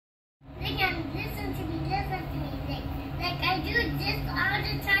this all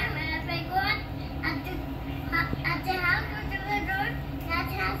the time. And if I go at the house or the door,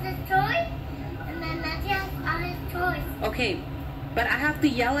 Matthew has his toys, and then Matthew has all his toys. Okay, but I have to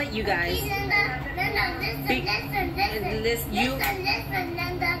yell at you guys. Okay, Linda, listen,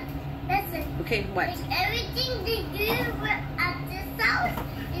 Linda, listen. Okay, what? Like everything they do at this house,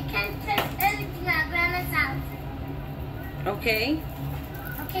 you can't touch everything at Grandma's house. Okay.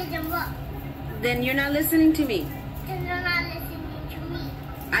 Okay, then what? Then you're not listening to me. Then you're not listening to me.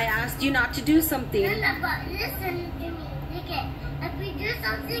 I asked you not to do something. Linda, but listen to me. Okay, if we do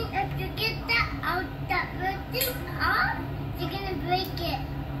something, if you get that out, that thing off, you're gonna break it.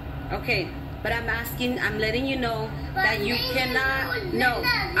 Okay, but I'm letting you know that you cannot. Lick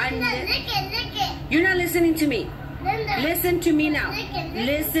it. You're not listening to me. Linda, Listen to me now.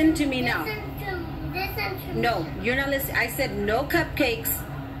 Listen to me now. Listen to me. No, you're not listening. I said no cupcakes.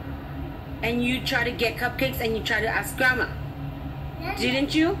 And you try to get cupcakes and you try to ask Grandma. Linda,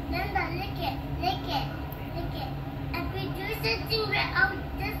 Didn't you? Linda, lick it. If we do something right out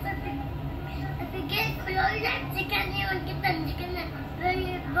this, if we get close, you can't even get them. You're gonna burn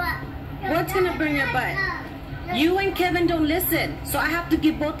your butt. What's gonna burn your butt? You and Kevin don't listen, so I have to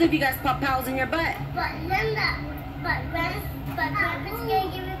give both of you guys pop-pows in your butt. But Linda, Grandpa's gonna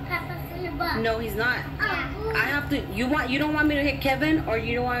give you pop-pows in your butt. No, he's not. I have to. You don't want me to hit Kevin, or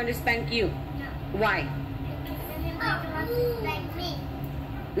you don't want me to spank you? No. Why? Because anybody wants to spank me.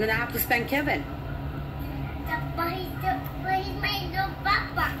 Then I have to spank Kevin. But he's my little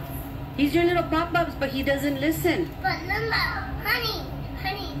pop-pop. He's your little pop-ups, but he doesn't listen. But Linda, honey,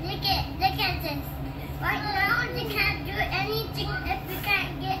 look at this. Right now, you can't do anything if we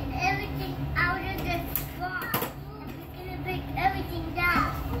can't get everything out of the box. If we're gonna break everything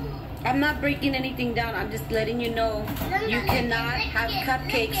down. I'm not breaking anything down. I'm just letting you know Linda, you cannot have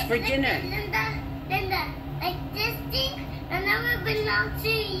cupcakes for dinner. Linda, like this thing, will never belong to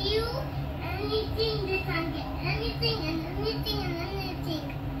you. Anything, you can get anything and anything and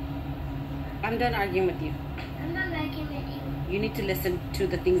anything. I'm done arguing with you. I'm not arguing with you. You need to listen to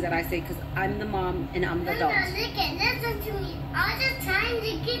the things that I say because I'm the mom and I'm the adult. Listen to me. All the time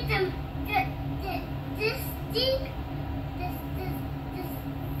they give them this thing.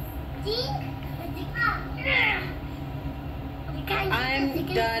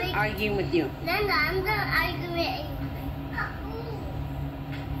 I'm done arguing with you. Linda, I'm done arguing with you.